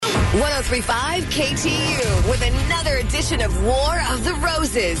103.5 KTU with another edition of War of the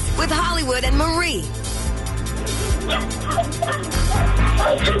Roses with Hollywood and Marie.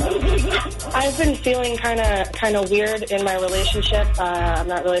 I've been feeling kind of weird in my relationship. I'm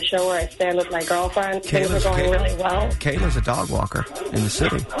not really sure where I stand with my girlfriend. Things are going really well. Kayla's a dog walker in the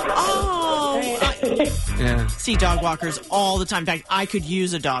city. Oh, Yeah. see dog walkers all the time. In fact, I could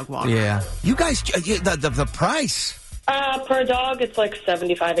use a dog walker. Yeah. You guys, the price. Per dog, it's like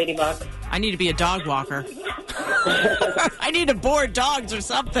 $75, $80. I need to be a dog walker. I need to board dogs or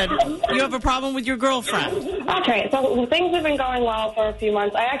something. You have a problem with your girlfriend? Okay, so things have been going well for a few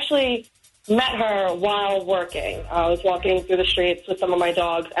months. I actually met her while working. I was walking through the streets with some of my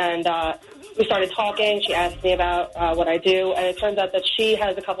dogs, and we started talking. She asked me about what I do, and it turns out that she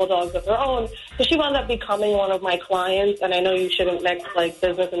has a couple dogs of her own. So she wound up becoming one of my clients, and I know you shouldn't mix like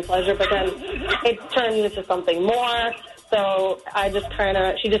business and pleasure, but then it turned into something more. So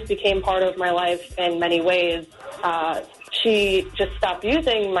she just became part of my life in many ways. She just stopped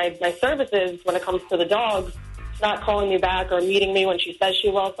using my services when it comes to the dogs, not calling me back or meeting me when she says she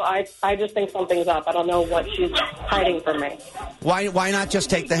will. So I just think something's up. I don't know what she's hiding from me. Why not just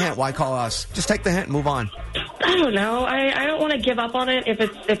take the hint? Why call us? Just take the hint and move on. I don't know. I don't want to give up on it if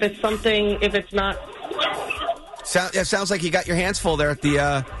it's not. It sounds like you got your hands full there at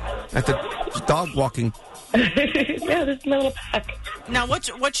the dog walking. Yeah, this little pack. Now,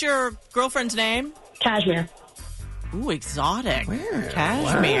 what's your girlfriend's name? Cashmere. Ooh, exotic. Where?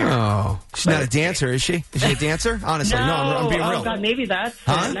 Cashmere. Wow. She's not a dancer, is she? Is she a dancer? Honestly, no, I'm being real. Oh, God, maybe that's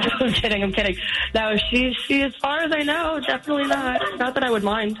Huh? No, I'm kidding. No, she, as far as I know, definitely not. Not that I would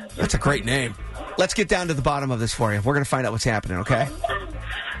mind. That's a great name. Let's get down to the bottom of this for you. We're going to find out what's happening, okay?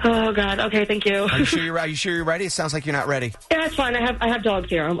 Oh, God. Okay, thank you. Are you sure you're ready? It sounds like you're not ready. Yeah, it's fine. I have dogs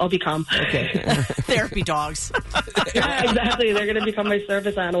here. I'll be calm. Okay. Therapy dogs. Yeah, exactly. They're going to become my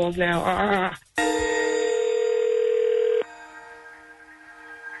service animals now.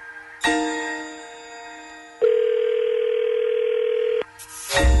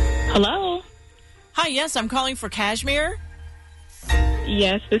 Hello? Hi, yes, I'm calling for Cashmere.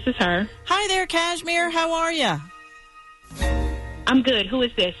 Yes, this is her. Hi there, Cashmere. How are you? I'm good. Who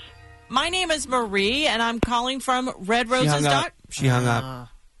is this? My name is Marie, and I'm calling from Red Roses. She hung up.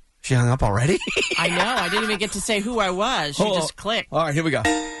 She hung up already? I know. I didn't even get to say who I was. She just clicked. All right, here we go.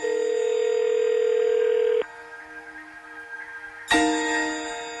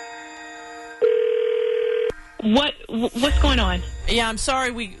 What's going on? Yeah, I'm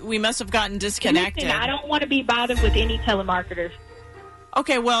sorry. We must have gotten disconnected. Listen, I don't want to be bothered with any telemarketers.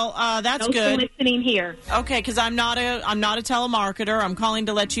 Okay, well, that's no good. Listening here. Okay, because I'm not a telemarketer. I'm calling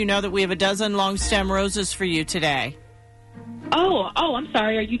to let you know that we have a dozen long stem roses for you today. Oh, I'm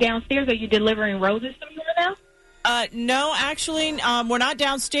sorry. Are you downstairs? Are you delivering roses somewhere now? No, actually, we're not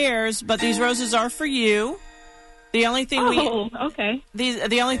downstairs, but these roses are for you. The only thing okay.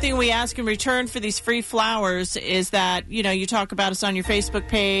 The only thing we ask in return for these free flowers is that, you talk about us on your Facebook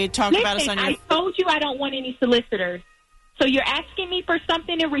page, about us on your... I told you I don't want any solicitors. So you're asking me for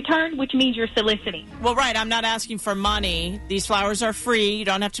something in return, which means you're soliciting. Well, right, I'm not asking for money. These flowers are free. You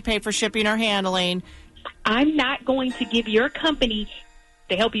don't have to pay for shipping or handling. I'm not going to give your company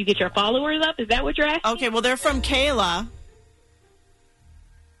to help you get your followers up. Is that what you're asking? Okay, well, they're from Kayla.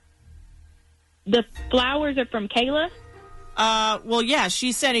 The flowers are from Kayla? Well, yeah,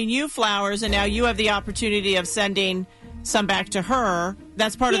 she's sending you flowers, and now you have the opportunity of sending some back to her.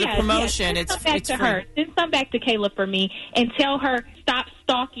 That's part of the promotion. Send some back to her. Send some back to Kayla for me, and tell her, stop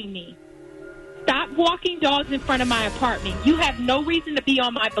stalking me. Stop walking dogs in front of my apartment. You have no reason to be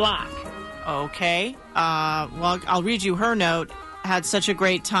on my block. Okay. Well, I'll read you her note. Had such a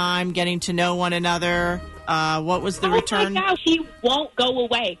great time getting to know one another. What was the return? Oh, my God, she won't go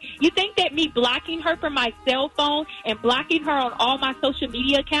away. You think that me blocking her from my cell phone and blocking her on all my social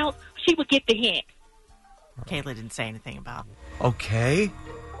media accounts, she would get the hint? Kayla didn't say anything about it. Okay.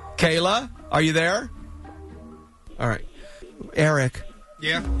 Kayla, are you there? All right. Eric.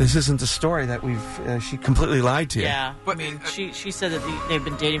 Yeah? This isn't the story that she completely lied to you. Yeah. I mean, she said that they've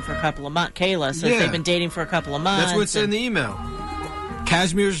been dating for a couple of months. Kayla says they've been dating for a couple of months. That's what's in the email.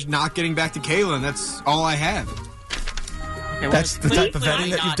 Cashmere's not getting back to Kayla, and that's all I have. Okay, that's the type of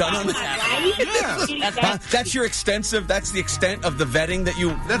vetting that you've done on this? Yeah. That's the extent of the vetting that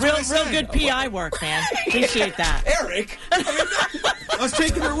you... That's real good PI work, man. Appreciate that. Eric! I was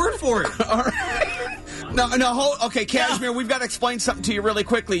taking her word for it. All right. Okay, Cashmere, we've got to explain something to you really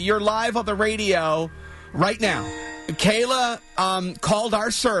quickly. You're live on the radio right now. Kayla called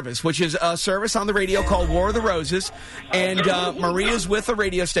our service, which is a service on the radio called War of the Roses, and Maria's with a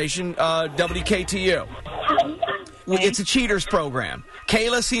radio station, WKTU. it's a cheaters program.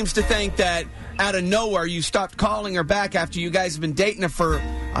 Kayla seems to think that out of nowhere you stopped calling her back after you guys have been dating her for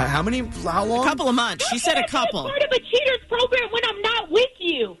how long? A couple of months. She said a couple. Part of a cheaters program when I'm not with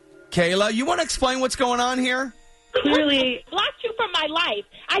you. Kayla, you want to explain what's going on here? Clearly, Blocked you from my life.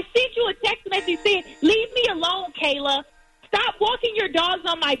 I sent you a text message saying, "Leave me alone, Kayla. Stop walking your dogs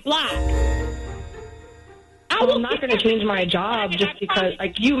on my block." I'm not going to change my job just because,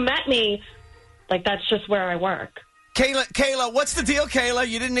 like, you met me. Like, that's just where I work. Kayla, what's the deal, Kayla?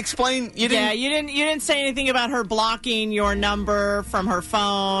 You didn't explain. You didn't say anything about her blocking your number from her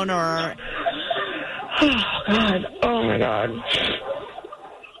phone or. Oh God! Oh my God!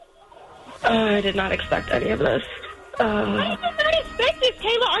 I did not expect any of this. I did not expect this,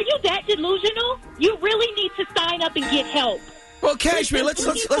 Kayla. Are you that delusional? You really need to sign up and get help. Well, Kashmir, let's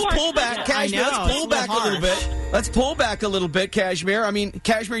pull back. Kashmir, let's pull back a little bit. Let's pull back a little bit, Kashmir. I mean,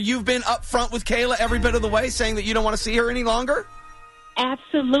 Kashmir, you've been up front with Kayla every bit of the way, saying that you don't want to see her any longer?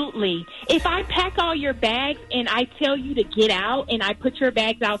 Absolutely. If I pack all your bags and I tell you to get out and I put your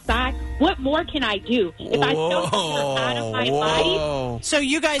bags outside, what more can I do? If I tell you you're out of my life. So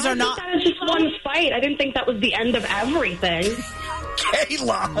you guys are not. That was just one fight. I didn't think that was the end of everything.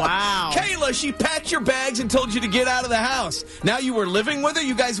 Kayla. Wow. Kayla, she packed your bags and told you to get out of the house. Now you were living with her?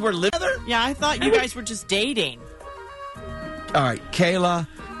 You guys were living together? Yeah, I thought you guys were just dating. All right, Kayla,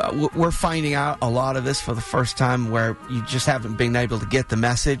 we're finding out a lot of this for the first time where you just haven't been able to get the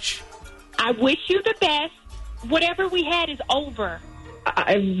message. I wish you the best. Whatever we had is over.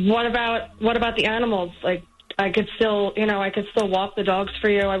 What about the animals? Like, I could still walk the dogs for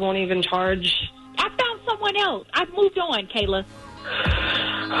you. I won't even charge. I found someone else. I've moved on, Kayla.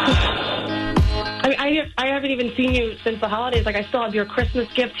 I haven't even seen you since the holidays. Like, I still have your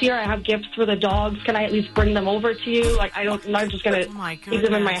Christmas gift here. I have gifts for the dogs. Can I at least bring them over to you? Like, I'm not just going to leave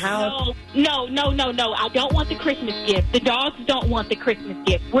them in my house. No. I don't want the Christmas gift. The dogs don't want the Christmas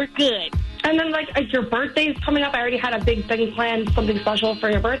gift. We're good. And then, like your birthday's coming up. I already had a big thing planned, something special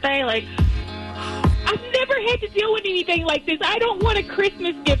for your birthday. Like, I've never had to deal with anything like this. I don't want a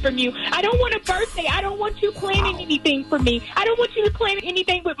Christmas gift from you. I don't want a birthday. I don't want you planning anything for me. I don't want you to plan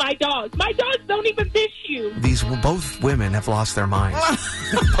anything with my dogs. My dogs don't even miss you. Both women have lost their minds.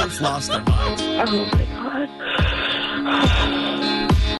 Both lost their minds. oh my